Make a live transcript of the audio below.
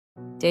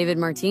David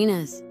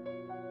Martinez.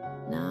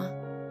 Nah,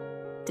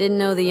 didn't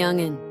know the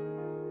youngin'.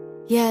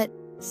 Yet,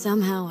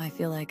 somehow I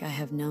feel like I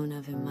have known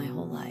of him my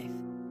whole life.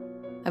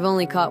 I've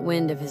only caught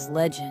wind of his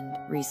legend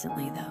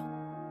recently, though.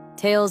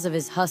 Tales of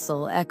his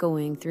hustle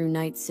echoing through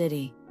Night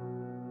City.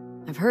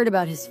 I've heard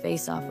about his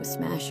face-off with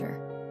Smasher,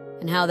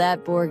 and how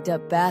that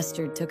borged-up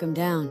bastard took him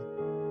down.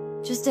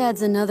 Just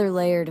adds another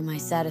layer to my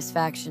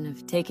satisfaction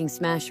of taking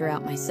Smasher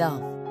out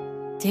myself.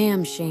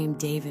 Damn shame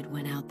David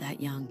went out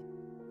that young.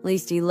 At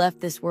least he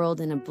left this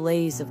world in a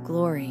blaze of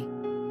glory.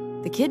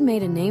 The kid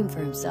made a name for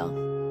himself,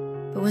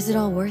 but was it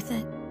all worth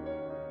it?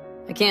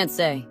 I can't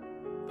say,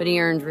 but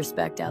he earned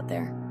respect out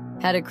there.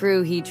 Had a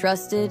crew he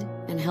trusted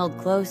and held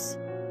close.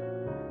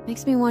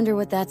 Makes me wonder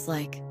what that's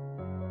like.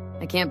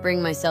 I can't bring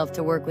myself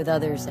to work with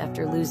others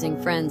after losing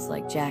friends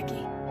like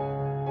Jackie.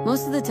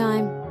 Most of the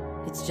time,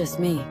 it's just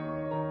me.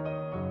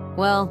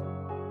 Well,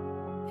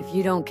 if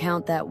you don't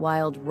count that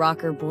wild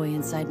rocker boy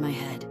inside my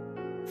head.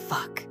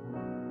 Fuck.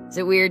 Is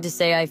it weird to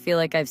say I feel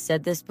like I've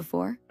said this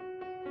before?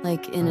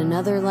 Like in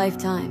another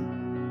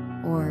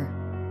lifetime? Or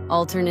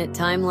alternate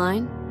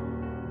timeline?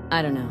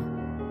 I don't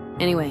know.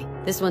 Anyway,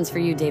 this one's for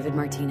you, David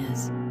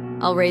Martinez.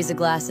 I'll raise a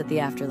glass at the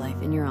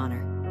afterlife in your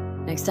honor.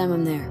 Next time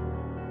I'm there.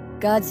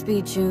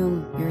 Godspeed,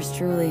 Choom. Yours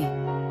truly,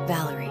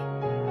 Valerie.